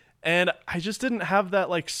me. And I just didn't have that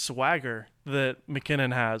like swagger that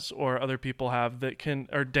McKinnon has or other people have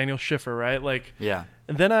or Daniel Schiffer, right? Like, Yeah.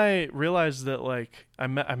 And then I realized that like I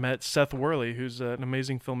met Seth Worley, who's an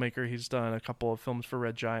amazing filmmaker. He's done a couple of films for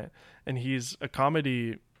Red Giant, and he's a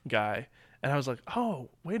comedy guy. And I was like, oh,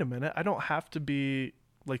 wait a minute. I don't have to be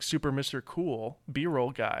like super Mr. Cool B-roll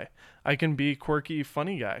guy. I can be quirky,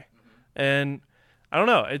 funny guy. And I don't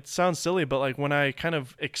know. It sounds silly, but like when I kind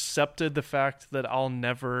of accepted the fact that I'll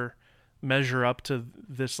never measure up to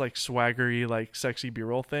this like swaggery, like sexy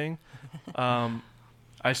B-roll thing,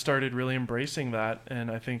 I started really embracing that. And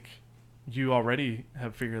I think you already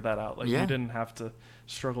have figured that out. Like you didn't have to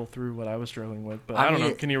struggle through what I was struggling with. But I don't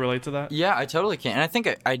know. Can you relate to that? Yeah, I totally can. And I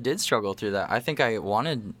think I did struggle through that. I think I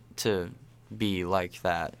wanted to be like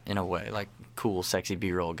that in a way, like cool, sexy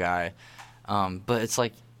B-roll guy. But it's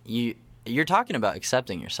like you're talking about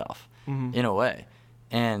accepting yourself in a way,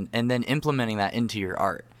 and then implementing that into your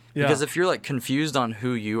art. Yeah. Because if you're like confused on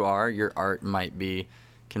who you are, your art might be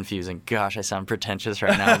confusing. Gosh, I sound pretentious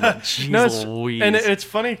right now. But jeez Louise. And it's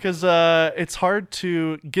funny because it's hard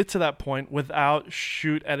to get to that point without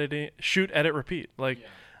shoot, edit, repeat. Like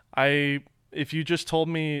if you just told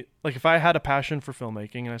me, like if I had a passion for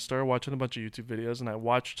filmmaking and I started watching a bunch of YouTube videos and I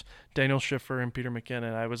watched Daniel Schiffer and Peter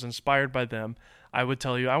McKinnon, I was inspired by them, I would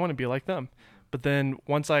tell you I want to be like them. But then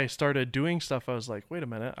once I started doing stuff, I was like, wait a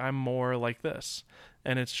minute, I'm more like this.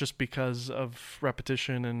 And it's just because of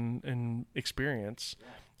repetition and experience.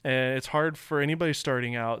 And it's hard for anybody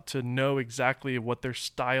starting out to know exactly what their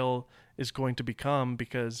style is going to become,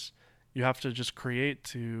 because you have to just create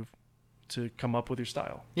to come up with your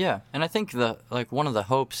style. Yeah, and I think one of the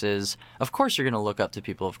hopes is, of course you're going to look up to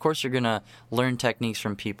people. Of course you're going to learn techniques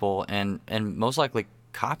from people and most likely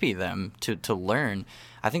copy them to learn.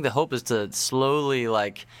 I think the hope is to slowly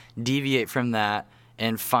like deviate from that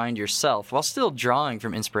and find yourself while still drawing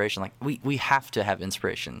from inspiration. Like we have to have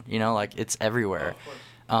inspiration, like it's everywhere.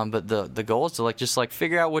 But the goal is to like just like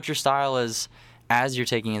figure out what your style is as you're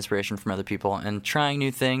taking inspiration from other people and trying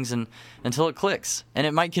new things and until it clicks. And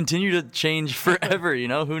it might continue to change forever,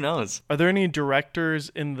 who knows? Are there any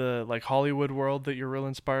directors in the like Hollywood world that you're real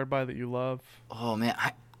inspired by that you love? Oh man,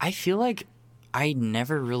 I feel like I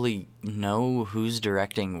never really know who's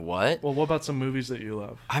directing what. Well, what about some movies that you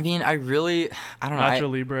love? I mean, I don't know. Nacho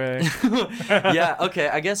Libre. Yeah, okay.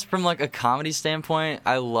 I guess from like a comedy standpoint,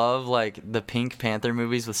 I love like the Pink Panther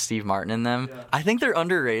movies with Steve Martin in them. Yeah. I think they're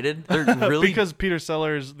underrated. They're really because Peter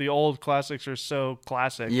Sellers, the old classics are so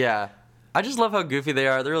classic. Yeah. I just love how goofy they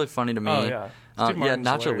are. They're really funny to me. Oh yeah.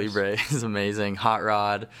 Nacho hilarious. Libre is amazing. Hot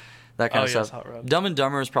Rod, that kind of stuff. Hot Rod. Dumb and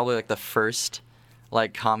Dumber is probably like the first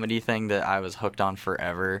like comedy thing that I was hooked on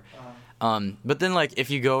forever. But then like if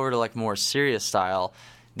you go over to like more serious style,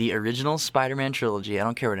 the original Spider-Man trilogy, I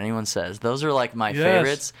don't care what anyone says, those are like my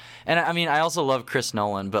favorites. And I mean, I also love Chris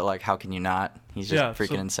Nolan, but like how can you not? He's just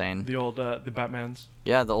freaking insane. The old the Batmans.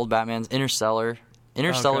 Yeah, the old Batmans.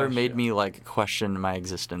 Interstellar made me like question my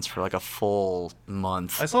existence for like a full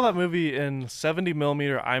month. I saw that movie in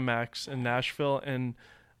 70mm IMAX in Nashville, and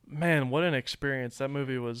man, what an experience. That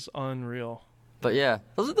movie was unreal. But yeah,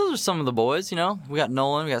 those are some of the boys, We got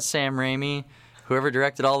Nolan, we got Sam Raimi, whoever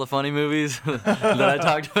directed all the funny movies that I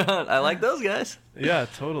talked about. I like those guys. Yeah,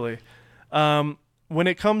 totally. When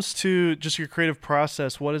it comes to just your creative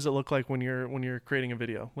process, what does it look like when you're creating a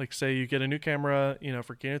video? Like say you get a new camera,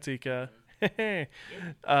 for Kinotika,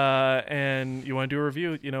 and you want to do a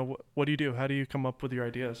review, what do you do? How do you come up with your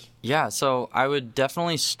ideas? Yeah, so I would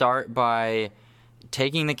definitely start by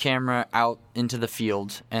taking the camera out into the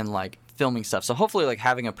field and like filming stuff. So hopefully like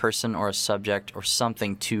having a person or a subject or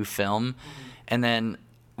something to film. And then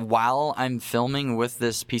while I'm filming with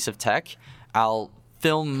this piece of tech, I'll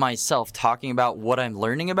film myself talking about what I'm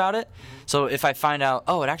learning about it. So if I find out,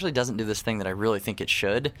 oh, it actually doesn't do this thing that I really think it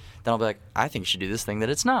should, then I'll be like, I think it should do this thing that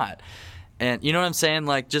it's not. And you know what I'm saying?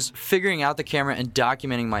 Like, just figuring out the camera and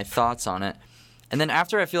documenting my thoughts on it. And then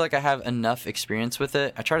after I feel like I have enough experience with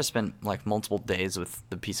it, I try to spend like multiple days with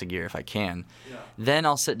the piece of gear if I can. Yeah. Then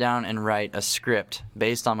I'll sit down and write a script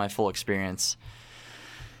based on my full experience.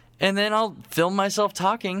 And then I'll film myself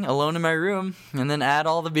talking alone in my room, and then add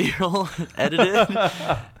all the B-roll, edit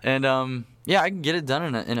it, and yeah, I can get it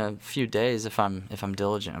done in a few days if I'm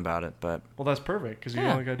diligent about it. But well, that's perfect because you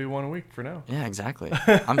only got to do one a week for now. Yeah, exactly.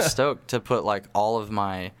 I'm stoked to put like all of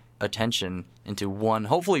my attention into one,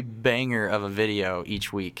 hopefully banger of a video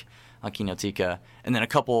each week on Kinotika, and then a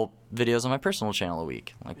couple videos on my personal channel a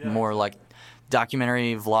week, like more like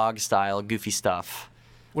documentary vlog style, goofy stuff.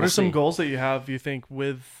 What are some goals that you have? You think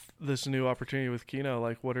with this new opportunity with Kino,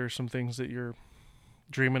 like what are some things that you're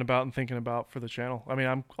dreaming about and thinking about for the channel? I mean,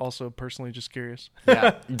 I'm also personally just curious.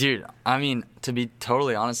 Yeah, dude, I mean, to be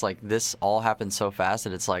totally honest, like this all happened so fast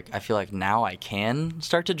that it's like I feel like now I can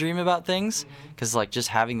start to dream about things, because like just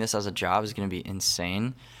having this as a job is going to be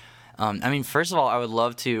insane. I mean, first of all, I would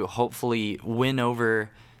love to hopefully win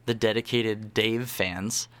over the dedicated Dave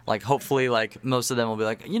fans. Like hopefully like most of them will be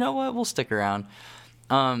like, you know what, we'll stick around.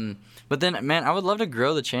 But then, man, I would love to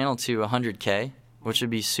grow the channel to 100K, which would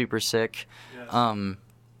be super sick. Yes.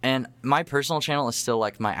 And my personal channel is still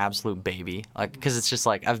like my absolute baby, like because it's just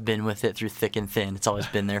like I've been with it through thick and thin. It's always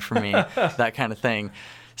been there for me, that kind of thing.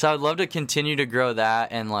 So I would love to continue to grow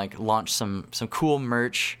that and like launch some cool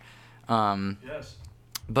merch. Yes.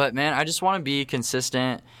 But man, I just want to be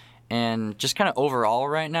consistent and just kind of overall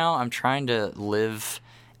right now, I'm trying to live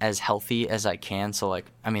as healthy as I can. So like,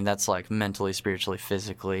 I mean, that's like mentally, spiritually,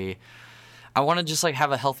 physically. I want to just like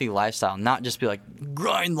have a healthy lifestyle, not just be like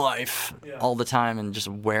grind life all the time and just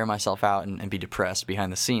wear myself out and be depressed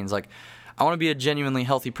behind the scenes. Like I want to be a genuinely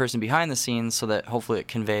healthy person behind the scenes so that hopefully it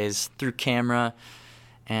conveys through camera.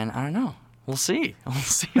 And I don't know. We'll see. We'll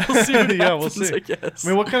see what happens, we'll see. I guess. I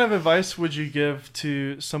mean, what kind of advice would you give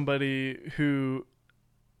to somebody who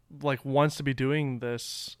like wants to be doing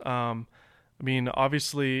this? I mean,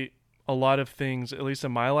 obviously, a lot of things, at least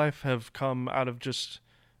in my life, have come out of just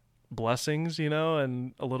blessings, you know,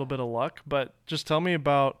 and a little bit of luck. But just tell me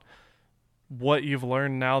about what you've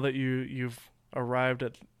learned now that you've arrived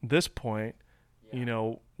at this point. Yeah. You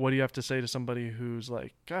know, what do you have to say to somebody who's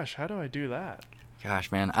like, gosh, how do I do that?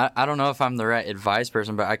 Gosh, man, I don't know if I'm the right advice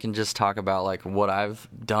person, but I can just talk about, like, what I've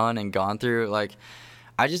done and gone through. Like,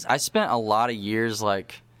 I spent a lot of years,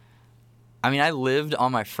 like, I mean, I lived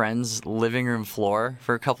on my friend's living room floor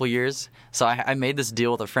for a couple of years. So I made this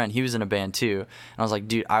deal with a friend. He was in a band too. And I was like,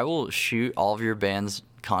 dude, I will shoot all of your band's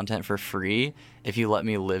content for free if you let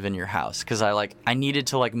me live in your house. Because I needed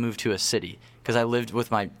to like move to a city. Because I lived with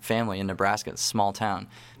my family in Nebraska, it's a small town.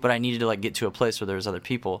 But I needed to like get to a place where there was other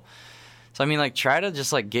people. So I mean, like, try to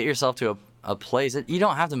just like get yourself to a place. You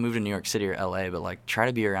don't have to move to New York City or LA, but like try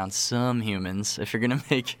to be around some humans if you're gonna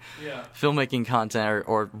make filmmaking content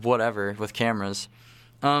or whatever with cameras.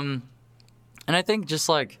 And I think just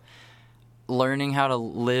like learning how to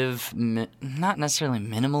live not necessarily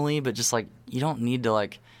minimally, but just like you don't need to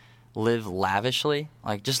like live lavishly.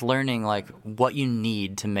 Like just learning like what you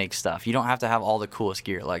need to make stuff. You don't have to have all the coolest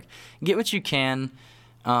gear. Like get what you can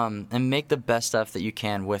and make the best stuff that you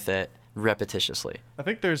can with it repetitiously. I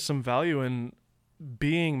think there's some value in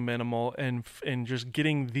being minimal and just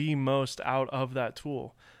getting the most out of that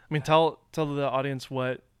tool. I mean, tell the audience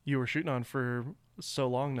what you were shooting on for so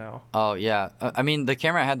long now. Oh yeah, I mean the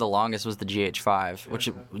camera I had the longest was the GH5, which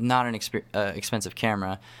is not an expensive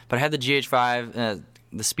camera, but I had the GH5,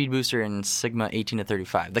 the Speed Booster, and Sigma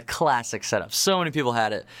 18-35, the classic setup. So many people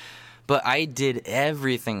had it. But I did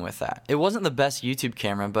everything with that. It wasn't the best YouTube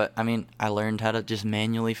camera, but I mean, I learned how to just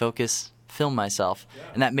manually film myself. Yeah.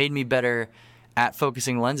 And that made me better at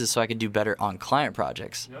focusing lenses so I could do better on client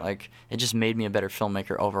projects. Yeah. Like, it just made me a better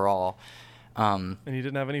filmmaker overall. And you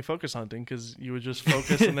didn't have any focus hunting because you would just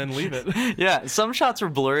focus and then leave it. Yeah, some shots were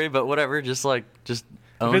blurry, but whatever, just own it.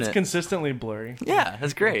 If it's consistently blurry. Yeah,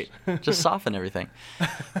 that's great. Just soften everything.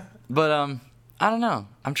 But, I don't know.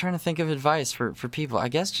 I'm trying to think of advice for people. I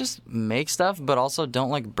guess just make stuff, but also don't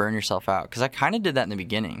like burn yourself out. Because I kind of did that in the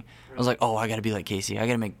beginning. I was like, oh, I got to be like Casey. I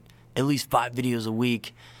got to make at least 5 videos a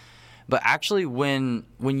week. But actually, when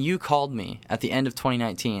you called me at the end of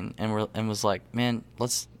 2019 and was like, man,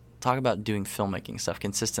 let's talk about doing filmmaking stuff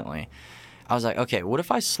consistently, I was like, okay, what if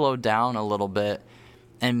I slow down a little bit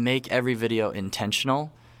and make every video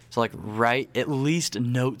intentional? So like write at least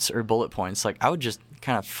notes or bullet points. Like I would just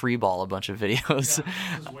kind of freeball a bunch of videos.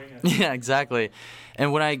 Yeah, just wing it. Yeah, exactly.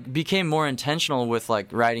 And when I became more intentional with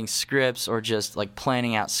like writing scripts or just like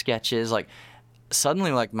planning out sketches, like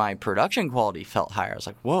suddenly like my production quality felt higher. I was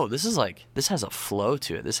like, whoa, this has a flow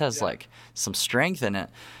to it. This has like some strength in it.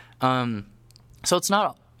 So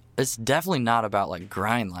it's definitely not about like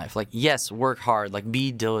grind life. Like, yes, work hard, like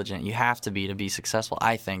be diligent. You have to be successful,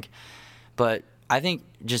 I think. But I think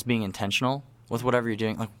just being intentional with whatever you're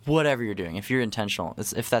doing, if you're intentional,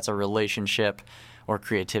 if that's a relationship or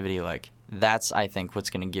creativity, like that's, I think, what's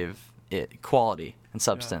going to give it quality and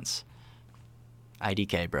substance. Yeah.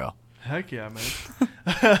 IDK, bro. Heck yeah,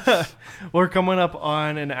 man. We're coming up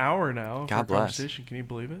on an hour now. God bless. Conversation. Can you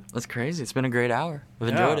believe it? That's crazy. It's been a great hour. I've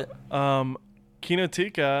enjoyed it.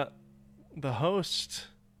 Kinotika, the host,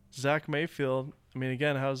 Zach Mayfield. I mean,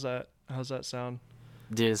 again, how's that sound?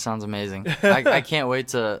 Dude, it sounds amazing. I can't wait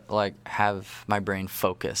to like have my brain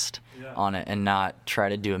focused on it and not try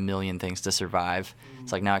to do a million things to survive.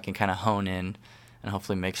 It's like now I can kind of hone in and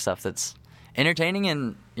hopefully make stuff that's entertaining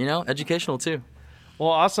and, educational too. Well,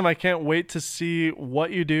 awesome. I can't wait to see what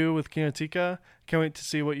you do with Kinotika. Can't wait to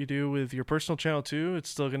see what you do with your personal channel too. It's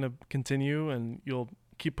still going to continue and you'll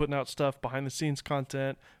keep putting out stuff, behind the scenes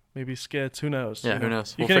content, maybe skits, who knows? Yeah, who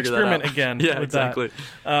knows? You can experiment again with exactly.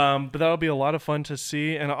 that. But that'll be a lot of fun to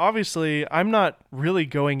see. And obviously, I'm not really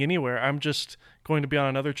going anywhere. I'm just going to be on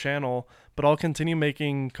another channel, but I'll continue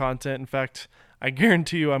making content. In fact, I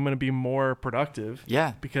guarantee you I'm going to be more productive.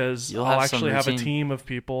 Yeah. Because I'll actually have a team of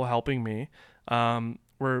people helping me.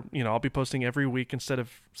 Where, I'll be posting every week instead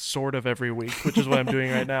of sort of every week, which is what I'm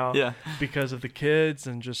doing right now. Yeah. Because of the kids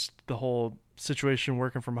and just the whole situation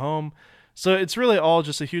working from home. So it's really all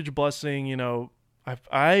just a huge blessing.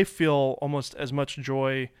 I feel almost as much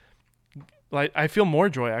joy. Like I feel more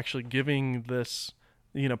joy actually giving this,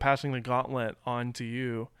 passing the gauntlet on to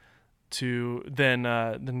you than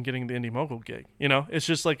getting the Indie Mogul gig. It's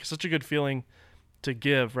just like such a good feeling to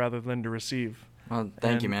give rather than to receive. Well,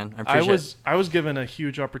 thank you, man. I appreciate it. I was given a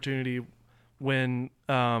huge opportunity when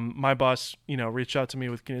my boss, reached out to me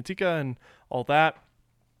with Kinotika and all that.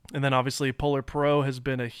 And then obviously Polar Pro has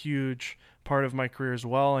been a huge part of my career as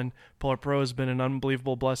well. And Polar Pro has been an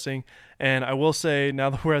unbelievable blessing. And I will say, now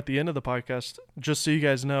that we're at the end of the podcast, just so you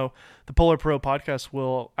guys know, the Polar Pro podcast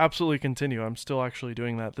will absolutely continue. I'm still actually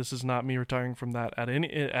doing that. This is not me retiring from that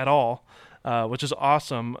at all. Which is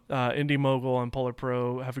awesome. Indie Mogul and Polar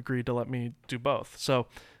Pro have agreed to let me do both. So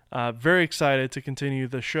very excited to continue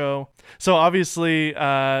the show. So obviously,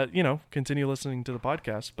 continue listening to the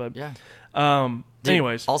podcast. But yeah. Dude,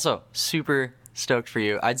 anyways. Also, super stoked for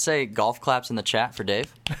you. I'd say golf claps in the chat for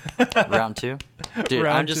Dave. Round 2. Dude,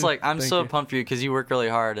 I'm so pumped for you because you work really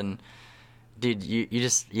hard and dude,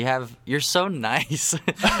 you're so nice.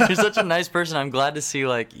 You're such a nice person. I'm glad to see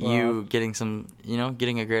you getting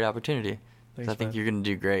getting a great opportunity. Thanks, I think man. You're going to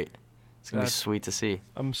do great. It's going to be sweet to see.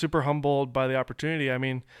 I'm super humbled by the opportunity. I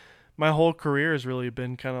mean, my whole career has really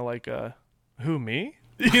been kind of like who, me?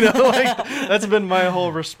 That's been my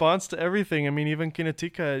whole response to everything. I mean, even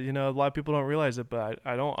Kinotika, a lot of people don't realize it, but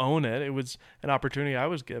I don't own it. It was an opportunity I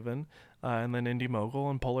was given. And then Indie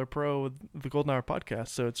Mogul and Polar Pro with the Golden Hour podcast.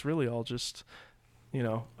 So it's really all just,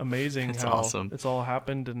 amazing it's how awesome. It's all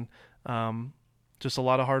happened and just a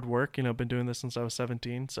lot of hard work. Been doing this since I was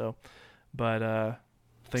 17. So, but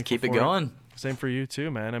thanks. Keep it going. Same for you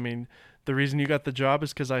too, man. I mean, the reason you got the job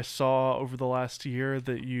is because I saw over the last year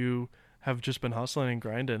that you have just been hustling and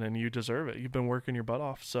grinding, and you deserve it. You've been working your butt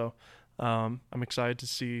off. So I'm excited to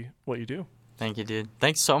see what you do. Thank you, dude.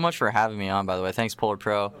 Thanks so much for having me on, by the way. Thanks, Polar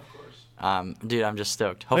Pro. Of course. Dude, I'm just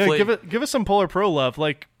stoked. Hopefully, give us some Polar Pro love.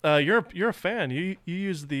 Like you're a fan. You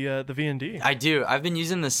use the VND. I do. I've been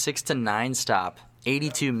using the 6-9 stop,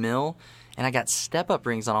 82 mil, and I got step-up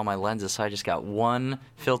rings on all my lenses, so I just got one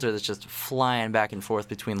filter that's just flying back and forth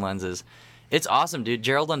between lenses. It's awesome, dude.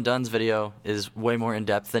 Gerald Undun's video is way more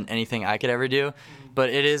in-depth than anything I could ever do, but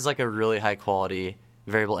it is like a really high-quality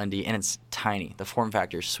variable ND, and it's tiny. The form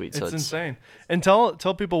factor is sweet. It's insane. And tell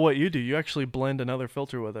people what you do. You actually blend another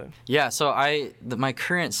filter with it. Yeah, so my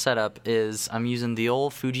current setup is I'm using the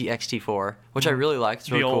old Fuji X-T4, which I really like.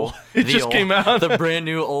 It's really cool. It just came out. The brand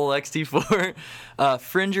new old X-T4.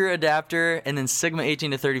 Fringer adapter, and then Sigma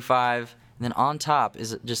 18-35. And then on top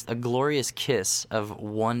is just a glorious kiss of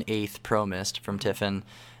 1/8 Pro Mist from Tiffin,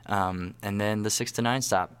 and then the 6-9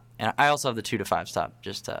 stop. And I also have the 2-5 stop,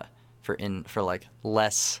 just for like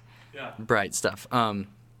less bright stuff. But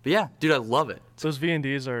yeah, dude, I love it. Those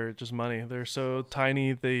VNDs are just money. They're so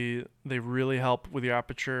tiny. They really help with your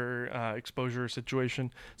aperture exposure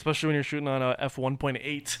situation, especially when you're shooting on a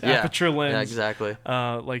f1.8 aperture lens. Yeah, exactly.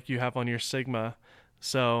 Like you have on your Sigma.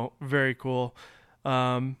 So very cool.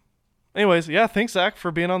 Anyways, yeah, thanks, Zach,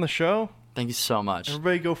 for being on the show. Thank you so much.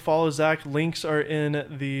 Everybody go follow Zach. Links are in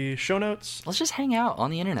the show notes. Let's just hang out on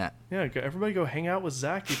the internet. Yeah, everybody go hang out with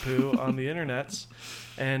Zachy Poo on the internets,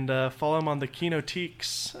 and follow him on the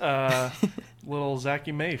Kinoteeks, little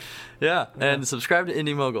Zachy Mafe. Yeah, and subscribe to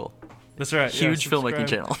Indie Mogul. That's right. Huge filmmaking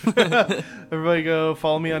channel. Everybody go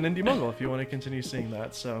follow me on Indie Mogul if you want to continue seeing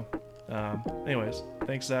that. So, anyways,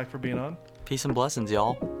 thanks, Zach, for being on. Peace and blessings,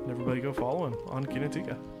 y'all. And everybody go follow him on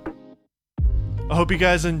Kinotika. I hope you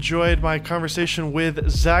guys enjoyed my conversation with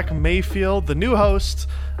Zach Mayfield, the new host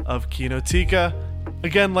of Kinotika.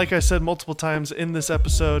 Again, like I said multiple times in this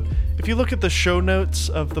episode, if you look at the show notes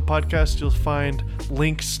of the podcast, you'll find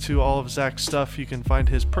links to all of Zach's stuff. You can find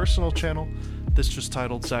his personal channel, that's just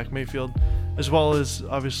titled Zach Mayfield, as well as,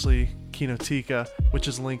 obviously, Kinotika, which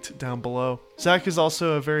is linked down below. Zach is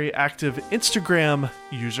also a very active Instagram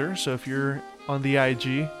user, so if you're on the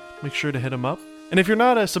IG, make sure to hit him up. And if you're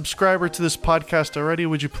not a subscriber to this podcast already,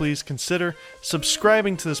 would you please consider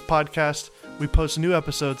subscribing to this podcast? We post new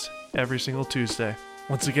episodes every single Tuesday.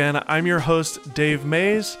 Once again, I'm your host, Dave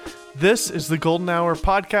Mays. This is the Golden Hour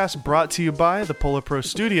Podcast brought to you by the Polar Pro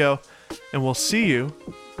Studio, and we'll see you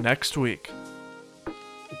next week.